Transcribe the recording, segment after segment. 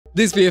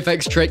This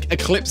VFX trick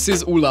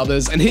eclipses all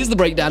others, and here's the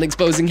breakdown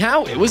exposing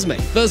how it was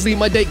made. Firstly,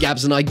 my date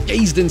Gabs and I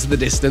gazed into the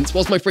distance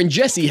whilst my friend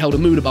Jesse held a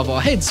moon above our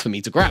heads for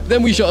me to grab.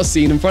 Then we shot a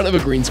scene in front of a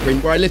green screen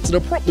where I lifted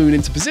a prop moon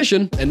into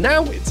position, and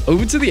now it's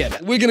over to the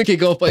edit. We're gonna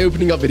kick off by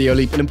opening up Video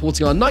Leap and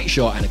importing our night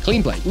shot and a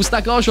clean plane. We'll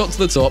stack our shot to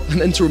the top, and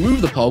then to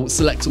remove the pole,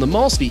 select on the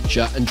mask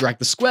feature and drag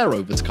the square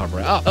over to cover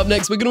it up. Up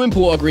next, we're gonna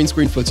import our green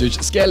screen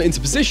footage, scale it into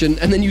position,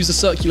 and then use a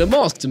circular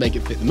mask to make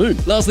it fit the moon.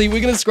 Lastly,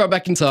 we're gonna scrub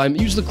back in time,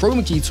 use the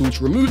chroma key tool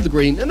to remove the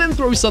green, and then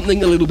throw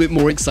something a little bit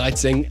more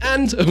exciting,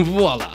 and voila.